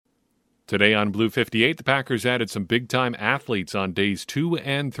Today on Blue 58, the Packers added some big-time athletes on days 2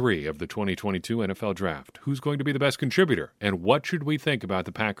 and 3 of the 2022 NFL Draft. Who's going to be the best contributor, and what should we think about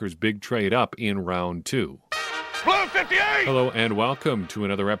the Packers' big trade-up in Round 2? Blue 58! Hello and welcome to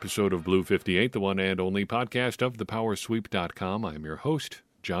another episode of Blue 58, the one and only podcast of thepowersweep.com. I'm your host,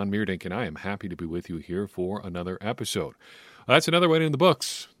 John Meerdink, and I am happy to be with you here for another episode. That's another one in the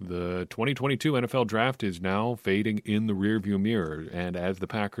books. The 2022 NFL Draft is now fading in the rearview mirror, and as the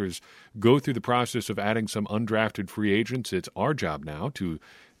Packers go through the process of adding some undrafted free agents, it's our job now to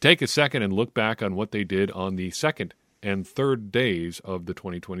take a second and look back on what they did on the second and third days of the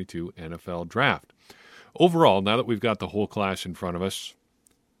 2022 NFL Draft. Overall, now that we've got the whole class in front of us,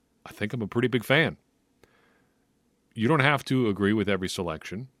 I think I'm a pretty big fan. You don't have to agree with every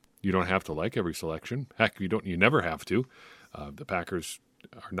selection. You don't have to like every selection. Heck, you never have to. The Packers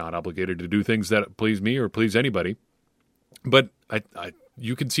are not obligated to do things that please me or please anybody. But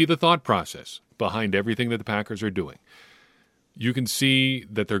you can see the thought process behind everything that the Packers are doing. You can see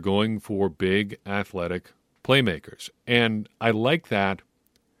that they're going for big, athletic playmakers. And I like that,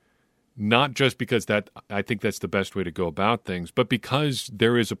 not just because I think that's the best way to go about things, but because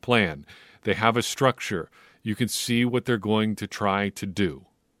there is a plan. They have a structure. You can see what they're going to try to do.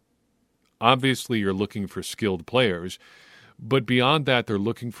 Obviously, you're looking for skilled players, but beyond that, they're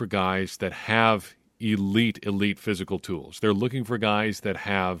looking for guys that have elite physical tools. They're looking for guys that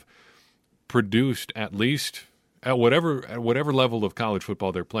have produced at least at whatever level of college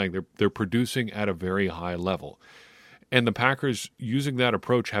football they're playing. They're producing at a very high level. And the Packers, using that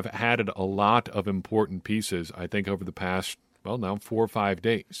approach, have added a lot of important pieces, I think, over the past, now 4 or 5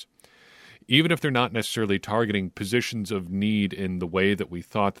 days. Even if they're not necessarily targeting positions of need in the way that we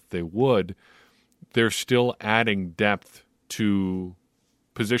thought that they would, they're still adding depth to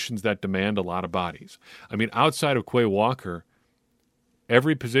positions that demand a lot of bodies. I mean, outside of Quay Walker,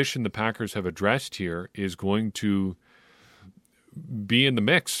 every position the Packers have addressed here is going to be in the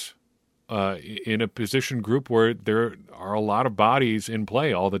mix in a position group where there are a lot of bodies in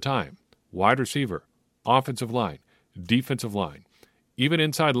play all the time. Wide receiver, offensive line, defensive line, even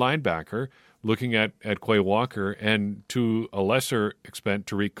inside linebacker, looking at Quay Walker, and to a lesser extent,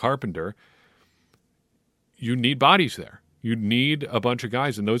 Tariq Carpenter, you need bodies there. You need a bunch of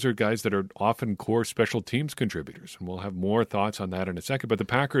guys, and those are guys that are often core special teams contributors. And we'll have more thoughts on that in a second. But the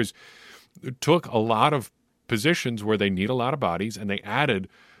Packers took a lot of positions where they need a lot of bodies, and they added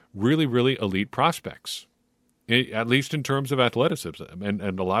really, really elite prospects, at least in terms of athleticism.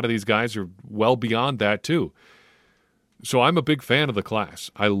 And a lot of these guys are well beyond that, too. So I'm a big fan of the class.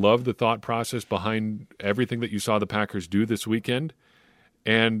 I love the thought process behind everything that you saw the Packers do this weekend.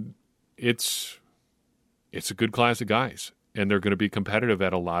 And it's a good class of guys, and they're going to be competitive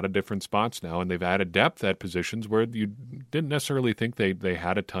at a lot of different spots now, and they've added depth at positions where you didn't necessarily think they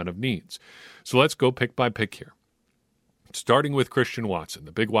had a ton of needs. So let's go pick by pick here. Starting with Christian Watson,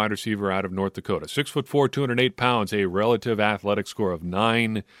 the big wide receiver out of North Dakota. 6'4", 208 pounds, a relative athletic score of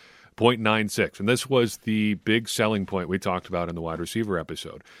 9.96. And this was the big selling point we talked about in the wide receiver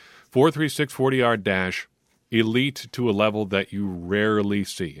episode. 4.36 40-yard dash, elite to a level that you rarely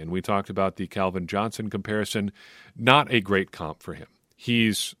see. And we talked about the Calvin Johnson comparison. Not a great comp for him.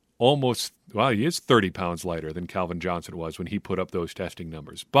 He's he is 30 pounds lighter than Calvin Johnson was when he put up those testing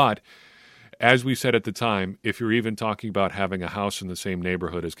numbers. But as we said at the time, if you're even talking about having a house in the same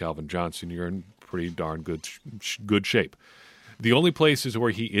neighborhood as Calvin Johnson, you're in pretty darn good shape. The only places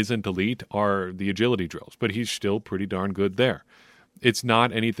where he isn't elite are the agility drills, but he's still pretty darn good there. It's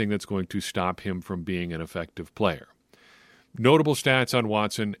not anything that's going to stop him from being an effective player. Notable stats on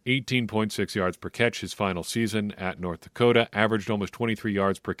Watson: 18.6 yards per catch his final season at North Dakota, averaged almost 23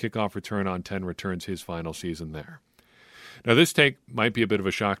 yards per kickoff return on 10 returns his final season there. Now, this take might be a bit of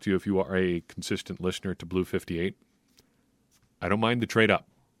a shock to you if you are a consistent listener to Blue 58. I don't mind the trade up.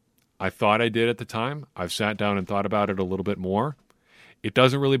 I thought I did at the time. I've sat down and thought about it a little bit more. It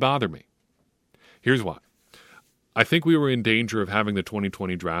doesn't really bother me. Here's why. I think we were in danger of having the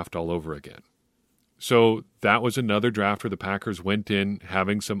 2020 draft all over again. So that was another draft where the Packers went in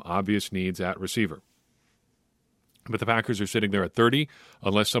having some obvious needs at receiver. But the Packers are sitting there at 30.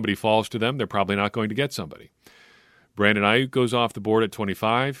 Unless somebody falls to them, they're probably not going to get somebody. Brandon Ayuk goes off the board at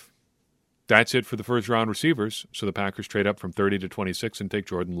 25. That's it for the first-round receivers, so the Packers trade up from 30 to 26 and take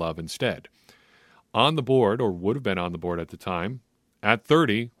Jordan Love instead. On the board, or would have been on the board at the time, at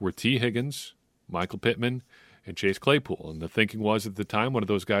 30 were T. Higgins, Michael Pittman, and Chase Claypool. And the thinking was at the time one of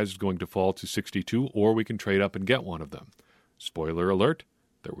those guys is going to fall to 62, or we can trade up and get one of them. Spoiler alert,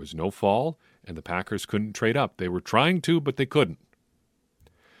 there was no fall, and the Packers couldn't trade up. They were trying to, but they couldn't.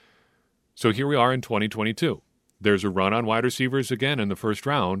 So here we are in 2022. There's a run on wide receivers again in the first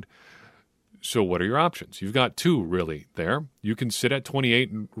round. So what are your options? You've got two, really, there. You can sit at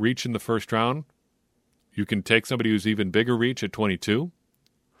 28 and reach in the first round. You can take somebody who's even bigger reach at 22.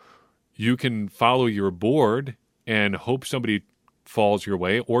 You can follow your board and hope somebody falls your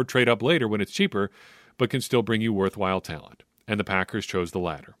way, or trade up later when it's cheaper, but can still bring you worthwhile talent. And the Packers chose the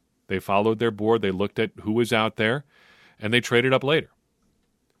latter. They followed their board, they looked at who was out there, and they traded up later.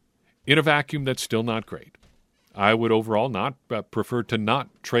 In a vacuum, that's still not great. I would overall not prefer to not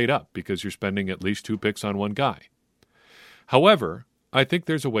trade up because you're spending at least 2 picks on one guy. However, I think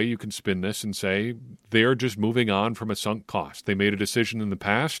there's a way you can spin this and say they're just moving on from a sunk cost. They made a decision in the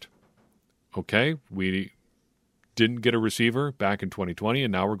past. Okay, we didn't get a receiver back in 2020,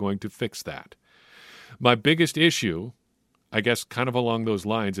 and now we're going to fix that. My biggest issue, I guess kind of along those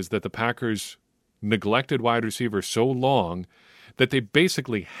lines, is that the Packers neglected wide receivers so long that they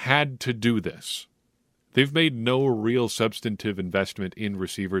basically had to do this. They've made no real substantive investment in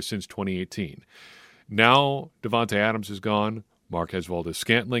receivers since 2018. Now Davante Adams is gone, Marquez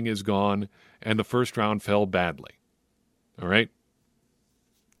Valdes-Scantling is gone, and the first round fell badly. All right?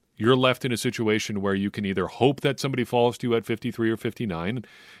 You're left in a situation where you can either hope that somebody falls to you at 53 or 59,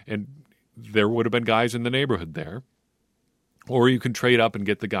 and there would have been guys in the neighborhood there, or you can trade up and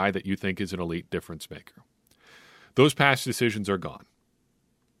get the guy that you think is an elite difference maker. Those past decisions are gone.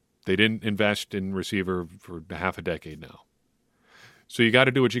 They didn't invest in receiver for half a decade now. So you got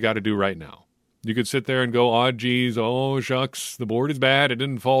to do what you got to do right now. You could sit there and go, oh, geez, oh, shucks, the board is bad. It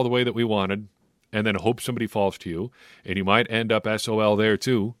didn't fall the way that we wanted. And then hope somebody falls to you. And you might end up SOL there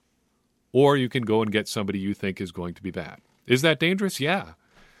too. Or you can go and get somebody you think is going to be bad. Is that dangerous? Yeah.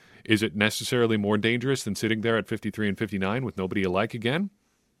 Is it necessarily more dangerous than sitting there at 53 and 59 with nobody you like again?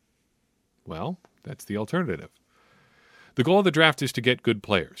 Well, that's the alternative. The goal of the draft is to get good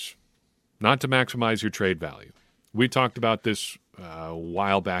players, not to maximize your trade value. We talked about this a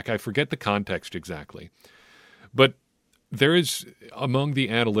while back. I forget the context exactly. But there is, among the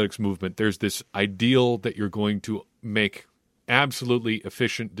analytics movement, there's this ideal that you're going to make absolutely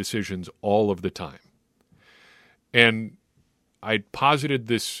efficient decisions all of the time. And I posited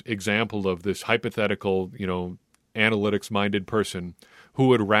this example of this hypothetical, analytics-minded person who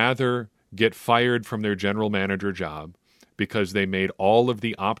would rather get fired from their general manager job because they made all of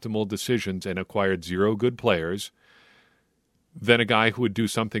the optimal decisions and acquired 0 good players, than a guy who would do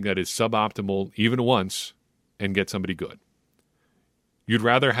something that is suboptimal even once and get somebody good. You'd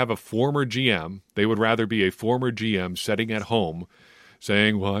rather have a former GM, they would rather be a former GM sitting at home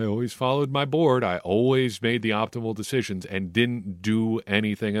saying, well, I always followed my board, I always made the optimal decisions and didn't do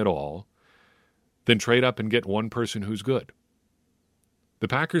anything at all, than trade up and get one person who's good. The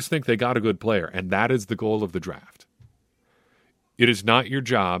Packers think they got a good player, and that is the goal of the draft. It is not your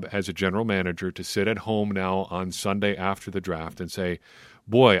job as a general manager to sit at home now on Sunday after the draft and say,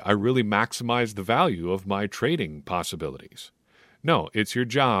 boy, I really maximized the value of my trading possibilities. No, it's your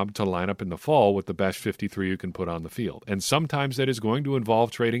job to line up in the fall with the best 53 you can put on the field. And sometimes that is going to involve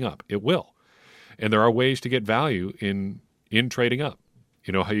trading up. It will. And there are ways to get value in trading up.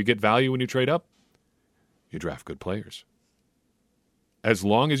 You know how you get value when you trade up? You draft good players. As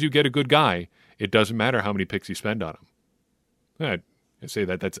long as you get a good guy, it doesn't matter how many picks you spend on him. I say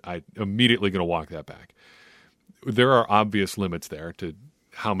that, I'm immediately going to walk that back. There are obvious limits there to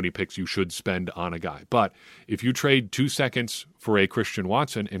how many picks you should spend on a guy. But if you trade 2 seconds for a Christian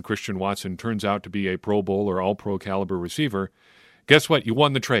Watson, and Christian Watson turns out to be a Pro Bowl or All-Pro caliber receiver, guess what? You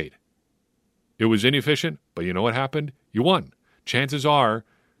won the trade. It was inefficient, but you know what happened? You won. Chances are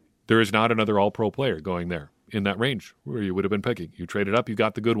there is not another All-Pro player going there in that range where you would have been picking. You traded up, you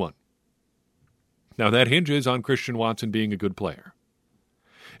got the good one. Now, that hinges on Christian Watson being a good player.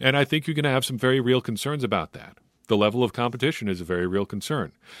 And I think you're going to have some very real concerns about that. The level of competition is a very real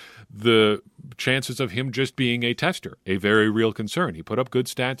concern. The chances of him just being a tester, a very real concern. He put up good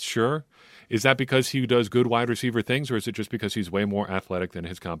stats, sure. Is that because he does good wide receiver things, or is it just because he's way more athletic than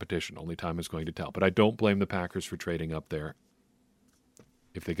his competition? Only time is going to tell. But I don't blame the Packers for trading up there.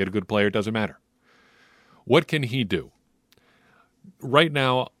 If they get a good player, it doesn't matter. What can he do? Right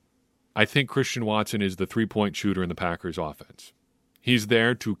now, I think Christian Watson is the three-point shooter in the Packers' offense. He's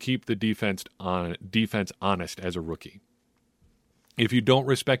there to keep the defense honest as a rookie. If you don't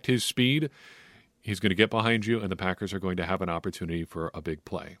respect his speed, he's going to get behind you, and the Packers are going to have an opportunity for a big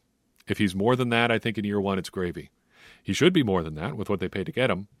play. If he's more than that, I think in year one it's gravy. He should be more than that with what they paid to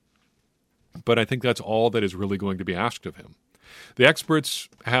get him, but I think that's all that is really going to be asked of him. The experts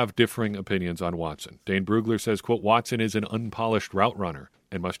have differing opinions on Watson. Dane Brugler says, quote, Watson is an unpolished route runner.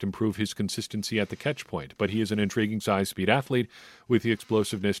 and must improve his consistency at the catch point. But he is an intriguing size speed athlete with the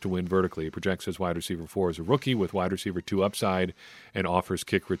explosiveness to win vertically. He projects as wide receiver 4 as a rookie with wide receiver 2 upside and offers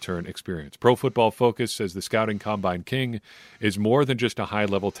kick return experience. Pro Football Focus says the Scouting Combine King is more than just a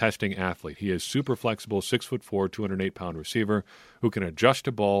high-level testing athlete. He is super flexible, 6'4", 208-pound receiver who can adjust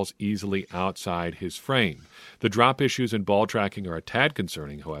to balls easily outside his frame. The drop issues in ball tracking are a tad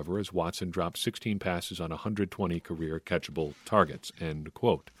concerning, however, as Watson dropped 16 passes on 120 career catchable targets, end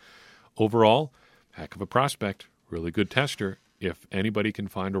quote. Overall, heck of a prospect, really good tester. If anybody can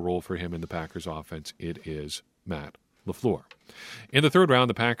find a role for him in the Packers offense, it is Matt LaFleur. In the third round,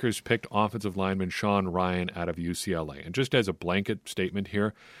 the Packers picked offensive lineman Sean Ryan out of UCLA. And just as a blanket statement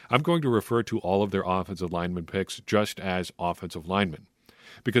here, I'm going to refer to all of their offensive lineman picks just as offensive linemen,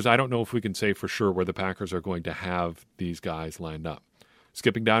 because I don't know if we can say for sure where the Packers are going to have these guys lined up.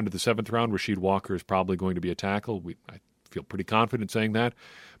 Skipping down to the 7th round, Rasheed Walker is probably going to be a tackle. I feel pretty confident saying that.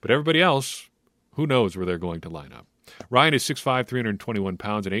 But everybody else, who knows where they're going to line up. Ryan is 6'5", 321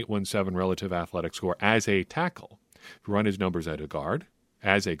 pounds, and 817 relative athletic score as a tackle. If you run his numbers as a guard,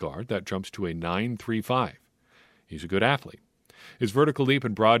 that jumps to a 9.35. He's a good athlete. His vertical leap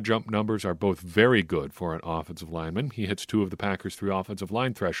and broad jump numbers are both very good for an offensive lineman. He hits 2 of the Packers' 3 offensive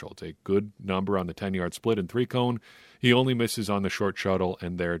line thresholds, a good number on the 10-yard split and 3-cone. He only misses on the short shuttle,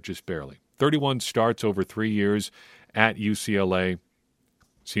 and there just barely. 31 starts over 3 years at UCLA.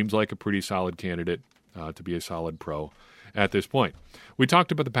 Seems like a pretty solid candidate to be a solid pro at this point. We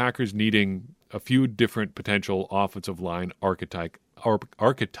talked about the Packers needing a few different potential offensive line archetype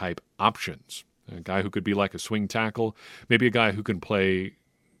options. A guy who could be like a swing tackle, maybe a guy who can play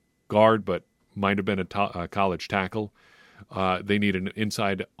guard but might have been a college tackle. They need an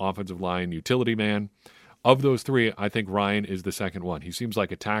inside offensive line utility man. Of those 3, I think Ryan is the second one. He seems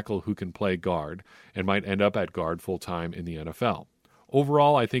like a tackle who can play guard and might end up at guard full-time in the NFL.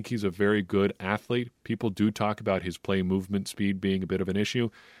 Overall, I think he's a very good athlete. People do talk about his play movement speed being a bit of an issue.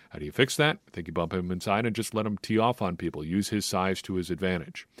 How do you fix that? I think you bump him inside and just let him tee off on people. Use his size to his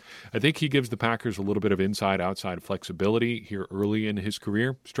advantage. I think he gives the Packers a little bit of inside-outside flexibility here early in his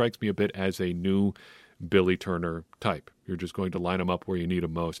career. Strikes me a bit as a new Billy Turner type. You're just going to line him up where you need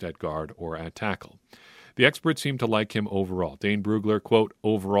him most, at guard or at tackle. The experts seem to like him overall. Dane Brugler, quote,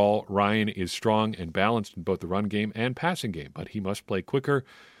 overall, Ryan is strong and balanced in both the run game and passing game, but he must play quicker,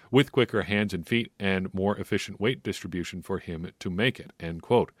 with quicker hands and feet and more efficient weight distribution for him to make it, end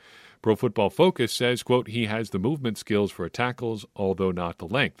quote. Pro Football Focus says, quote, he has the movement skills for tackles, although not the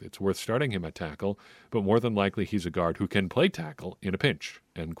length. It's worth starting him at tackle, but more than likely he's a guard who can play tackle in a pinch,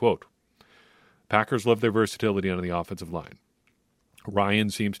 end quote. Packers love their versatility on the offensive line. Ryan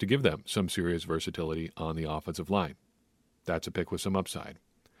seems to give them some serious versatility on the offensive line. That's a pick with some upside.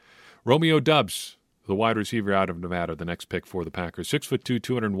 Romeo Doubs, the wide receiver out of Nevada, the next pick for the Packers. 6'2",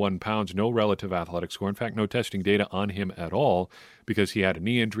 201 pounds, no relative athletic score. In fact, no testing data on him at all because he had a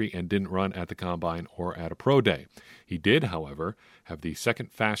knee injury and didn't run at the Combine or at a pro day. He did, however, have the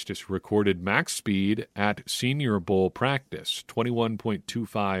second fastest recorded max speed at Senior Bowl practice,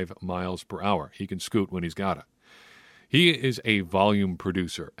 21.25 miles per hour. He can scoot when he's got it. He is a volume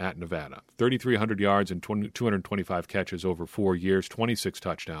producer at Nevada. 3,300 yards and 225 catches over 4 years, 26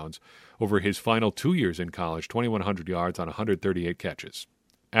 touchdowns. Over his final 2 years in college, 2,100 yards on 138 catches.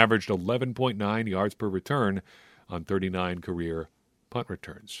 Averaged 11.9 yards per return on 39 career punt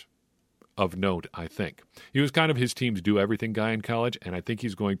returns. Of note, I think. He was kind of his team's do-everything guy in college, and I think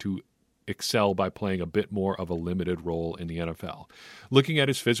he's going to excel by playing a bit more of a limited role in the NFL. Looking at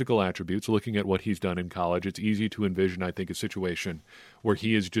his physical attributes, looking at what he's done in college, it's easy to envision, I think, a situation where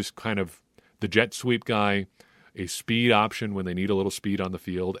he is just kind of the jet sweep guy, a speed option when they need a little speed on the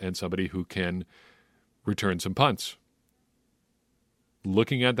field, and somebody who can return some punts.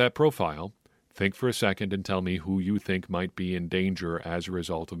 Looking at that profile, think for a second and tell me who you think might be in danger as a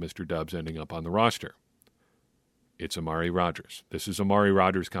result of Mr. Doubs ending up on the roster. It's Amari Rodgers. This is Amari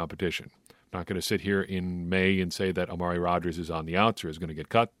Rodgers' competition. I'm not going to sit here in May and say that Amari Rodgers is on the outs or is going to get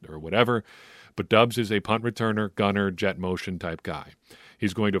cut or whatever, but Doubs is a punt returner, gunner, jet motion type guy.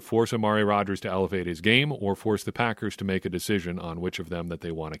 He's going to force Amari Rodgers to elevate his game or force the Packers to make a decision on which of them that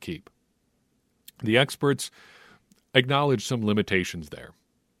they want to keep. The experts acknowledge some limitations there.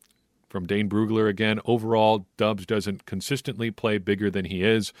 From Dane Brugler again, overall, Doubs doesn't consistently play bigger than he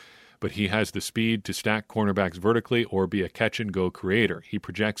is, but he has the speed to stack cornerbacks vertically or be a catch-and-go creator. He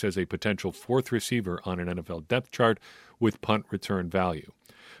projects as a potential 4th receiver on an NFL depth chart with punt return value.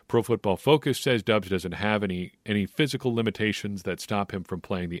 Pro Football Focus says Doubs doesn't have any physical limitations that stop him from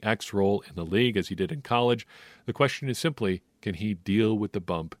playing the X role in the league as he did in college. The question is simply, can he deal with the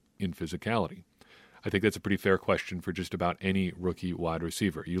bump in physicality? I think that's a pretty fair question for just about any rookie wide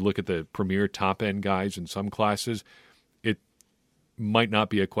receiver. You look at the premier top-end guys in some classes, it might not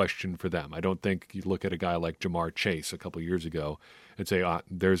be a question for them. I don't think you look at a guy like Jamar Chase a couple years ago and say,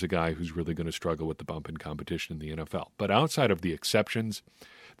 there's a guy who's really going to struggle with the bump in competition in the NFL. But outside of the exceptions,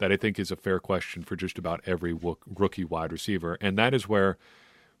 that I think is a fair question for just about every rookie wide receiver, and that is where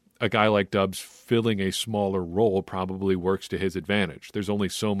a guy like Doubs filling a smaller role probably works to his advantage. There's only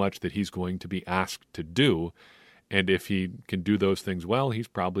so much that he's going to be asked to do, and if he can do those things well, he's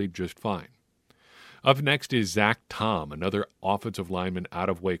probably just fine. Up next is Zach Tom, another offensive lineman out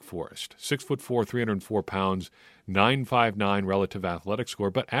of Wake Forest. 6'4", 304 pounds, 9.59 relative athletic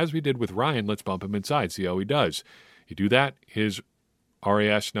score, but as we did with Ryan, let's bump him inside, see how he does. You do that, his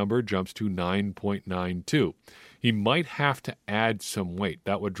RAS number jumps to 9.92. He might have to add some weight.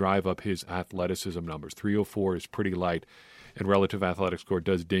 That would drive up his athleticism numbers. 304 is pretty light, and relative athletic score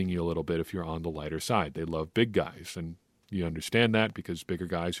does ding you a little bit if you're on the lighter side. They love big guys, and you understand that because bigger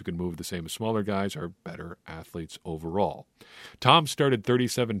guys who can move the same as smaller guys are better athletes overall. Tom started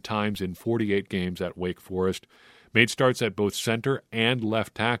 37 times in 48 games at Wake Forest, made starts at both center and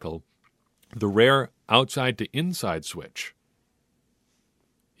left tackle. The rare outside to inside switch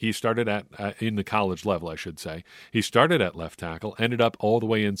he started at in the college level, I should say. He started at left tackle, ended up all the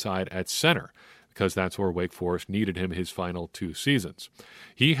way inside at center because that's where Wake Forest needed him his final 2 seasons.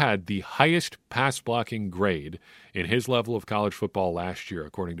 He had the highest pass blocking grade in his level of college football last year,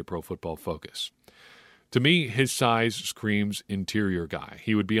 according to Pro Football Focus. To me, his size screams interior guy.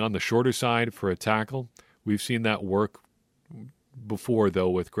 He would be on the shorter side for a tackle. We've seen that work before, though,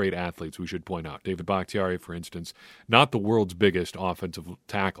 with great athletes, we should point out. David Bakhtiari, for instance, not the world's biggest offensive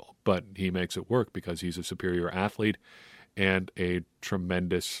tackle, but he makes it work because he's a superior athlete and a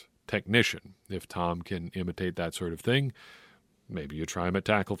tremendous technician. If Tom can imitate that sort of thing, maybe you try him at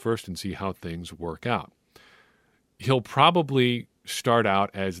tackle first and see how things work out. He'll probably start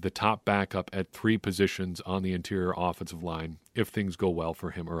out as the top backup at 3 positions on the interior offensive line if things go well for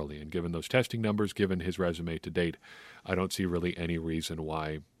him early. And given those testing numbers, given his resume to date, I don't see really any reason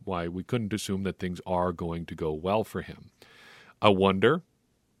why we couldn't assume that things are going to go well for him. I wonder,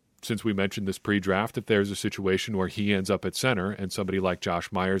 since we mentioned this pre-draft, if there's a situation where he ends up at center and somebody like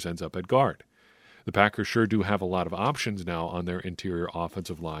Josh Myers ends up at guard. The Packers sure do have a lot of options now on their interior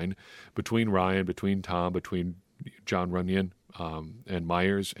offensive line between Ryan, between Tom, between John Runyon, and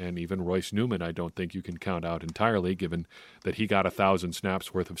Myers, and even Royce Newman. I don't think you can count out entirely, given that he got 1,000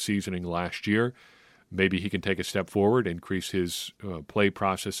 snaps worth of seasoning last year. Maybe he can take a step forward, increase his play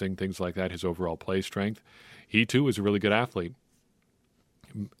processing, things like that, his overall play strength. He, too, is a really good athlete.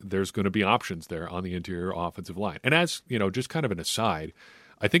 There's going to be options there on the interior offensive line. And as, just kind of an aside,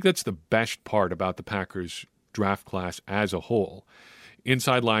 I think that's the best part about the Packers draft class as a whole.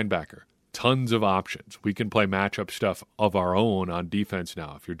 Inside linebacker, tons of options. We can play matchup stuff of our own on defense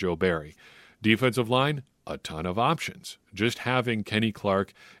now if you're Joe Barry. Defensive line, a ton of options. Just having Kenny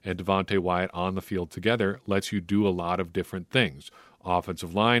Clark and Devontae Wyatt on the field together lets you do a lot of different things.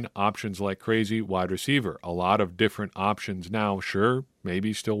 Offensive line, options like crazy. Wide receiver, a lot of different options now. Sure,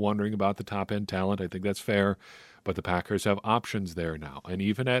 maybe still wondering about the top-end talent. I think that's fair. But the Packers have options there now. And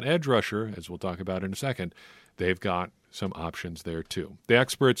even at edge rusher, as we'll talk about in a second, they've got some options there too. The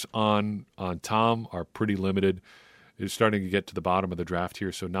experts on Tom are pretty limited. It's starting to get to the bottom of the draft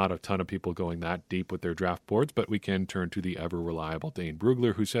here, so not a ton of people going that deep with their draft boards, but we can turn to the ever-reliable Dane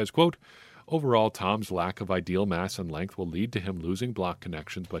Brugler, who says, quote, overall, Tom's lack of ideal mass and length will lead to him losing block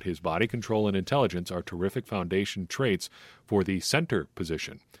connections, but his body control and intelligence are terrific foundation traits for the center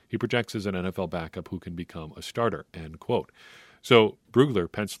position. He projects as an NFL backup who can become a starter, end quote. So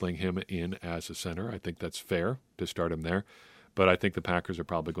Brugler penciling him in as a center. I think that's fair to start him there. But I think the Packers are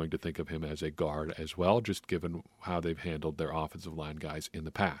probably going to think of him as a guard as well, just given how they've handled their offensive line guys in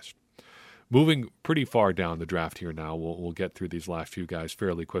the past. Moving pretty far down the draft here now, we'll get through these last few guys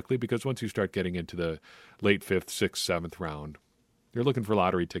fairly quickly because once you start getting into the late 5th, 6th, 7th round, you're looking for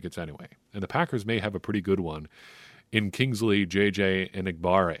lottery tickets anyway. And the Packers may have a pretty good one in Kingsley J.J.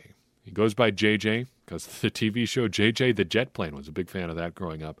 Enagbare. He goes by J.J. because the TV show J.J. the Jet Plane was a big fan of that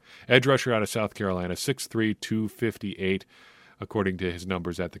growing up. Edge rusher out of South Carolina, 6'3", 258. According to his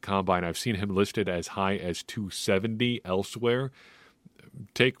numbers at the Combine. I've seen him listed as high as 270 elsewhere.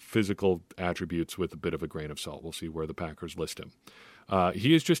 Take physical attributes with a bit of a grain of salt. We'll see where the Packers list him.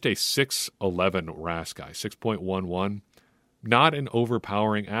 He is just a 6'11 RAS guy, 6.11. Not an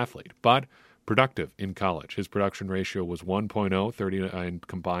overpowering athlete, but productive in college. His production ratio was 1.0, 39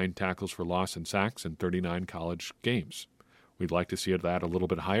 combined tackles for loss and sacks in 39 college games, We'd like to see that a little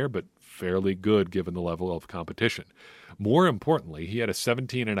bit higher, but fairly good given the level of competition. More importantly, he had a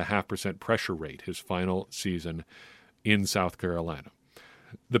 17.5% pressure rate his final season in South Carolina.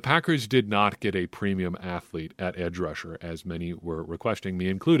 The Packers did not get a premium athlete at edge rusher, as many were requesting, me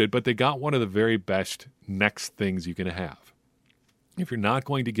included, but they got one of the very best next things you can have. If you're not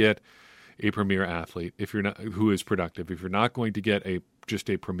going to get a premier athlete, who is productive, if you're not going to get just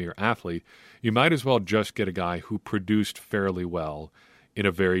a premier athlete, you might as well just get a guy who produced fairly well in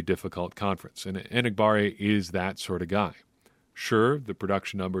a very difficult conference. And Enagbare is that sort of guy. Sure, the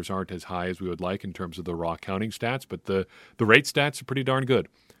production numbers aren't as high as we would like in terms of the raw counting stats, but the rate stats are pretty darn good.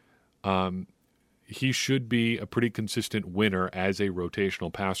 He should be a pretty consistent winner as a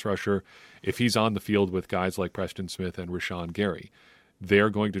rotational pass rusher. If he's on the field with guys like Preston Smith and Rashawn Gary, they're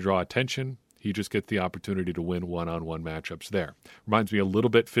going to draw attention. He just gets the opportunity to win one-on-one matchups there. Reminds me a little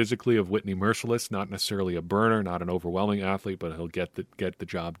bit physically of Whitney Merciless, not necessarily a burner, not an overwhelming athlete, but he'll get the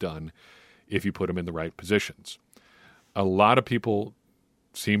job done if you put him in the right positions. A lot of people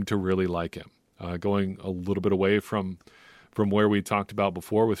seem to really like him. Going a little bit away from where we talked about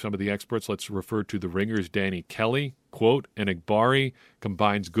before with some of the experts, let's refer to the Ringer's Danny Kelly. Quote, Enagbare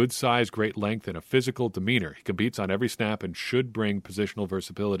combines good size, great length, and a physical demeanor. He competes on every snap and should bring positional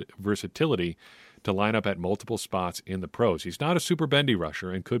versatility to line up at multiple spots in the pros. He's not a super bendy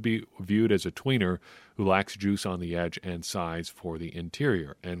rusher and could be viewed as a tweener who lacks juice on the edge and size for the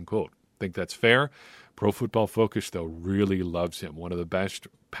interior, end quote. Think that's fair. Pro Football Focus, though, really loves him. One of the best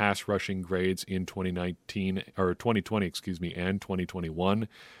pass rushing grades in 2020, and 2021.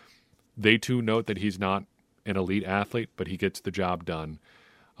 They too note that he's not an elite athlete, but he gets the job done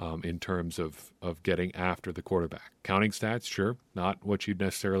in terms of getting after the quarterback. Counting stats, sure, not what you'd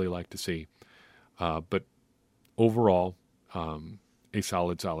necessarily like to see, but overall, a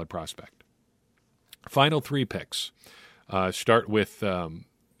solid prospect. Final 3 picks. Start with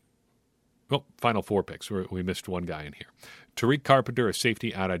final 4 picks. We missed one guy in here. Tariq Carpenter, a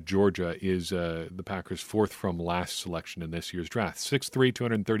safety out of Georgia, is the Packers' 4th from last selection in this year's draft. 6'3",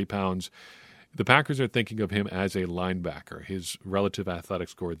 230 pounds. The Packers are thinking of him as a linebacker. His relative athletic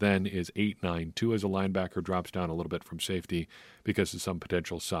score then is 8.92 as a linebacker, drops down a little bit from safety because of some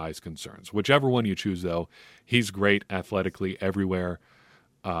potential size concerns. Whichever one you choose, though, he's great athletically everywhere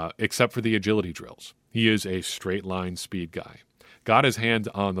except for the agility drills. He is a straight-line speed guy. Got his hands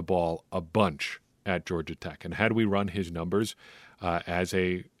on the ball a bunch at Georgia Tech. And had we run his numbers as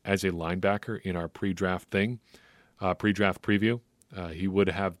a linebacker in our pre-draft preview, he would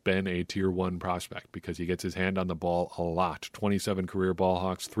have been a Tier 1 prospect because he gets his hand on the ball a lot. 27 career ball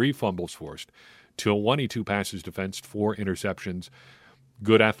hawks, 3 fumbles forced, 22 passes defensed, 4 interceptions.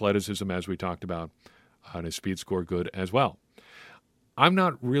 Good athleticism, as we talked about, and his speed score good as well. I'm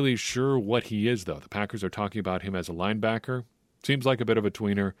not really sure what he is, though. The Packers are talking about him as a linebacker. Seems like a bit of a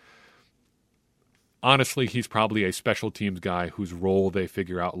tweener. Honestly, he's probably a special teams guy whose role they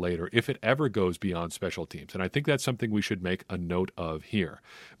figure out later, if it ever goes beyond special teams. And I think that's something we should make a note of here.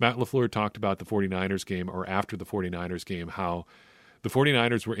 Matt LaFleur talked about the 49ers game, or after the 49ers game, how the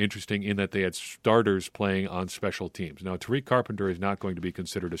 49ers were interesting in that they had starters playing on special teams. Now, Tariq Carpenter is not going to be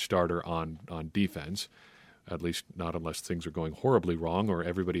considered a starter on defense, at least not unless things are going horribly wrong or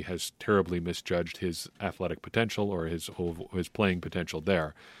everybody has terribly misjudged his athletic potential or his playing potential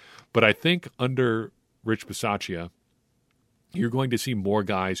there. But I think under Rich Bisaccia, you're going to see more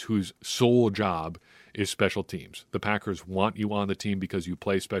guys whose sole job is special teams. The Packers want you on the team because you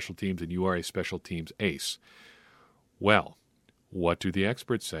play special teams and you are a special teams ace. Well, what do the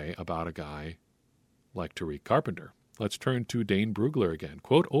experts say about a guy like Tariq Carpenter? Let's turn to Dane Brugler again.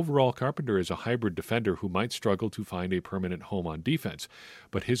 Quote, overall, Carpenter is a hybrid defender who might struggle to find a permanent home on defense,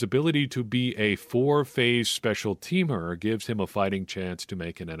 but his ability to be a 4-phase special teamer gives him a fighting chance to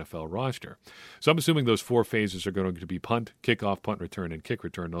make an NFL roster. So I'm assuming those 4 phases are going to be punt, kickoff, punt return, and kick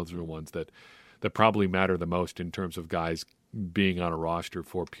return. Those are the ones that probably matter the most in terms of guys being on a roster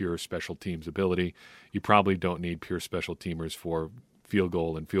for pure special teams ability. You probably don't need pure special teamers for field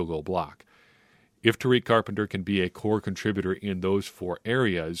goal and field goal block. If Tariq Carpenter can be a core contributor in those 4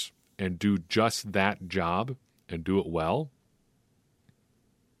 areas and do just that job and do it well,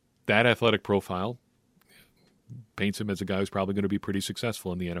 that athletic profile paints him as a guy who's probably going to be pretty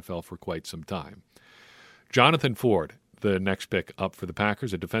successful in the NFL for quite some time. Jonathan Ford, the next pick up for the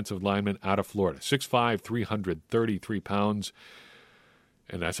Packers, a defensive lineman out of Florida, 6'5", 333 pounds.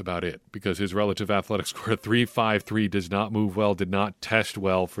 And that's about it, because his relative athletic score of 3.53 does not move well, did not test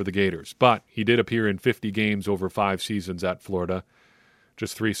well for the Gators. But he did appear in 50 games over 5 seasons at Florida.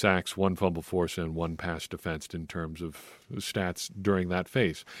 Just 3 sacks, 1 fumble force, and 1 pass defensed in terms of stats during that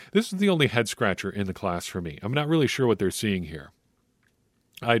phase. This is the only head-scratcher in the class for me. I'm not really sure what they're seeing here.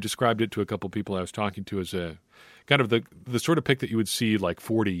 I described it to a couple people I was talking to as a kind of the sort of pick that you would see like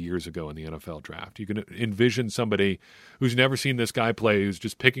 40 years ago in the NFL draft. You can envision somebody who's never seen this guy play, who's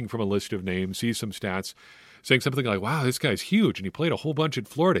just picking from a list of names, sees some stats, saying something like, wow, this guy's huge, and he played a whole bunch at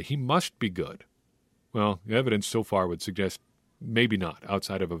Florida. He must be good. Well, the evidence so far would suggest maybe not,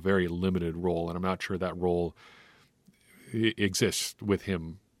 outside of a very limited role, and I'm not sure that role exists with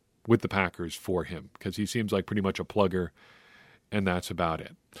him, with the Packers for him, because he seems like pretty much a plugger, and that's about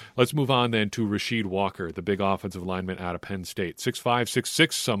it. Let's move on then to Rasheed Walker, the big offensive lineman out of Penn State. 6'5",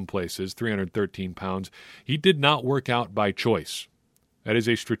 6'6", some places, 313 pounds. He did not work out by choice. That is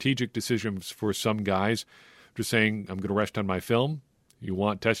a strategic decision for some guys. Just saying, I'm going to rest on my film. You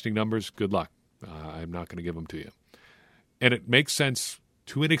want testing numbers? Good luck. I'm not going to give them to you. And it makes sense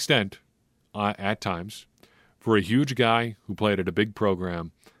to an extent at times for a huge guy who played at a big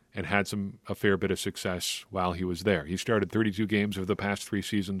program and had a fair bit of success while he was there. He started 32 games of the past 3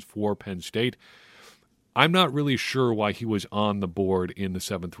 seasons for Penn State. I'm not really sure why he was on the board in the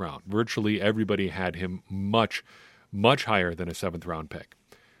 7th round. Virtually everybody had him much, much higher than a 7th round pick.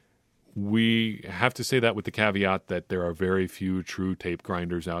 We have to say that with the caveat that there are very few true tape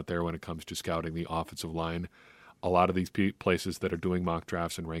grinders out there when it comes to scouting the offensive line. A lot of these places that are doing mock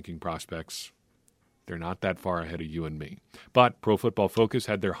drafts and ranking prospects, they're not that far ahead of you and me. But Pro Football Focus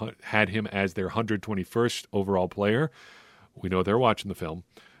had him as their 121st overall player. We know they're watching the film.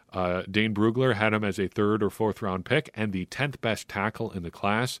 Dane Brugler had him as a 3rd or 4th round pick and the 10th best tackle in the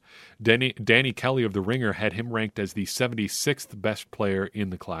class. Danny Kelly of The Ringer had him ranked as the 76th best player in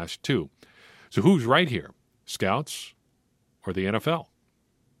the class too. So who's right here? Scouts or the NFL?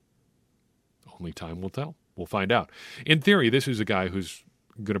 Only time will tell. We'll find out. In theory, this is a guy who's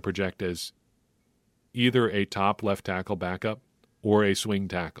going to project as either a top left tackle backup or a swing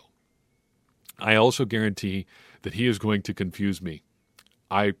tackle. I also guarantee that he is going to confuse me.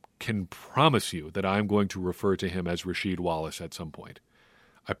 I can promise you that I'm going to refer to him as Rasheed Wallace at some point.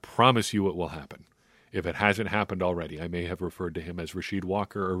 I promise you it will happen. If it hasn't happened already, I may have referred to him as Rasheed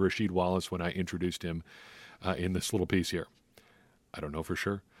Walker or Rasheed Wallace when I introduced him in this little piece here. I don't know for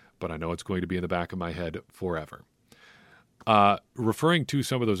sure, but I know it's going to be in the back of my head forever. Referring to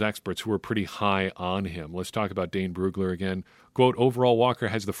some of those experts who were pretty high on him, let's talk about Dane Brugler again. Quote, overall, Walker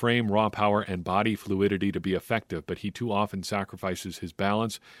has the frame, raw power, and body fluidity to be effective, but he too often sacrifices his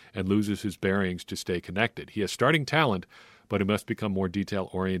balance and loses his bearings to stay connected. He has starting talent, but he must become more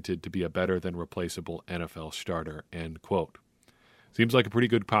detail-oriented to be a better than replaceable NFL starter, end quote. Seems like a pretty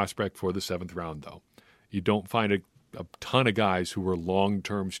good prospect for the 7th round, though. You don't find a ton of guys who were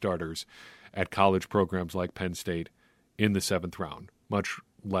long-term starters at college programs like Penn State in the 7th round, much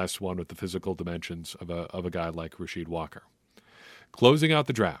less one with the physical dimensions of a guy like Rasheed Walker. Closing out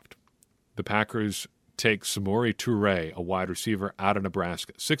the draft, the Packers take Samori Toure, a wide receiver out of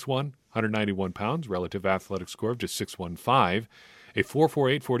Nebraska. 6'1", 191 pounds, relative athletic score of just 6'15", a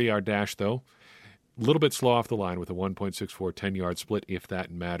 4.48 40-yard dash, though. A little bit slow off the line with a 1.64 10-yard split, if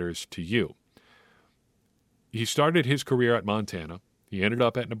that matters to you. He started his career at Montana. He ended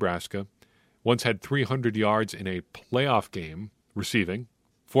up at Nebraska. Once had 300 yards in a playoff game receiving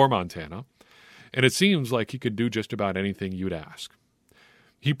for Montana. And it seems like he could do just about anything you'd ask.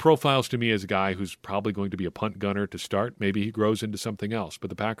 He profiles to me as a guy who's probably going to be a punt gunner to start. Maybe he grows into something else. But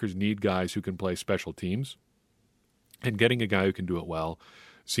the Packers need guys who can play special teams. And getting a guy who can do it well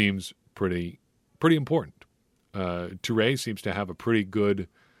seems pretty important. Toure seems to have a pretty good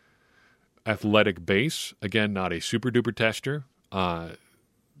athletic base. Again, not a super-duper tester.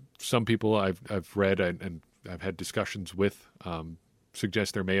 Some people I've read and I've had discussions with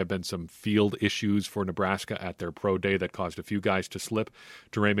suggest there may have been some field issues for Nebraska at their pro day that caused a few guys to slip.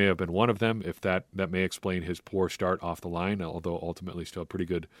 Toure may have been one of them. If that may explain his poor start off the line, although ultimately still pretty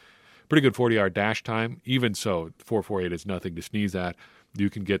good 40-yard dash time. Even so, 4.48 is nothing to sneeze at. You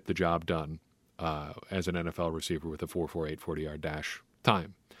can get the job done as an NFL receiver with a 4.48 40-yard dash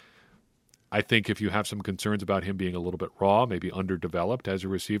time. I think if you have some concerns about him being a little bit raw, maybe underdeveloped as a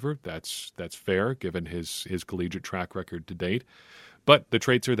receiver, that's fair given his collegiate track record to date. But the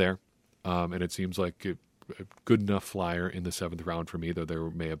traits are there, and it seems like a good enough flyer in the 7th round for me, though there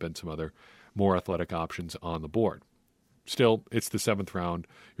may have been some other more athletic options on the board. Still, it's the 7th round.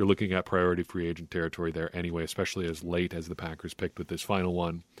 You're looking at priority free agent territory there anyway, especially as late as the Packers picked with this final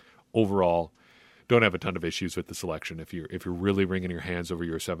one. Overall, don't have a ton of issues with the selection. If you're really wringing your hands over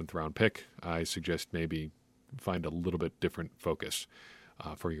your 7th round pick, I suggest maybe find a little bit different focus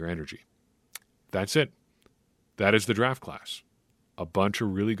for your energy. That's it. That is the draft class a bunch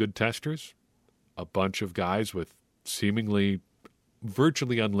of really good testers, a bunch of guys with seemingly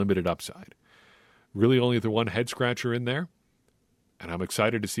virtually unlimited upside. Really only the one head-scratcher in there, and I'm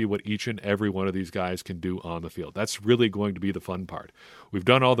excited to see what each and every one of these guys can do on the field. That's really going to be the fun part. We've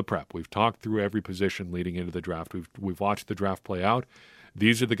done all the prep. We've talked through every position leading into the draft. We've watched the draft play out.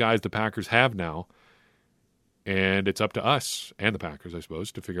 These are the guys the Packers have now, and it's up to us and the Packers, I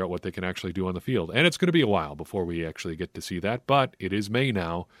suppose, to figure out what they can actually do on the field. And it's going to be a while before we actually get to see that, but it is May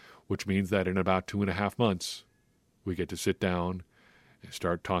now, which means that in about 2.5 months, we get to sit down and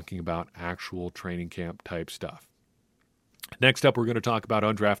start talking about actual training camp type stuff. Next up, we're going to talk about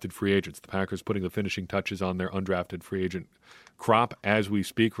undrafted free agents. The Packers putting the finishing touches on their undrafted free agent crop as we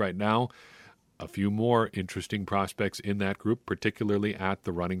speak right now. A few more interesting prospects in that group, particularly at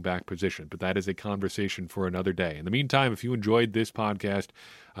the running back position. But that is a conversation for another day. In the meantime, if you enjoyed this podcast,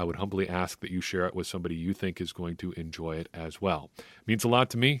 I would humbly ask that you share it with somebody you think is going to enjoy it as well. It means a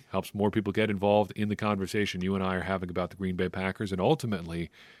lot to me, helps more people get involved in the conversation you and I are having about the Green Bay Packers, and ultimately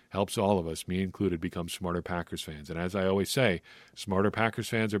helps all of us, me included, become smarter Packers fans. And as I always say, smarter Packers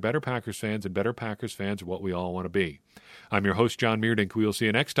fans are better Packers fans, and better Packers fans are what we all want to be. I'm your host, John Meerdink. We'll see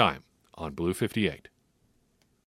you next time on Blue 58.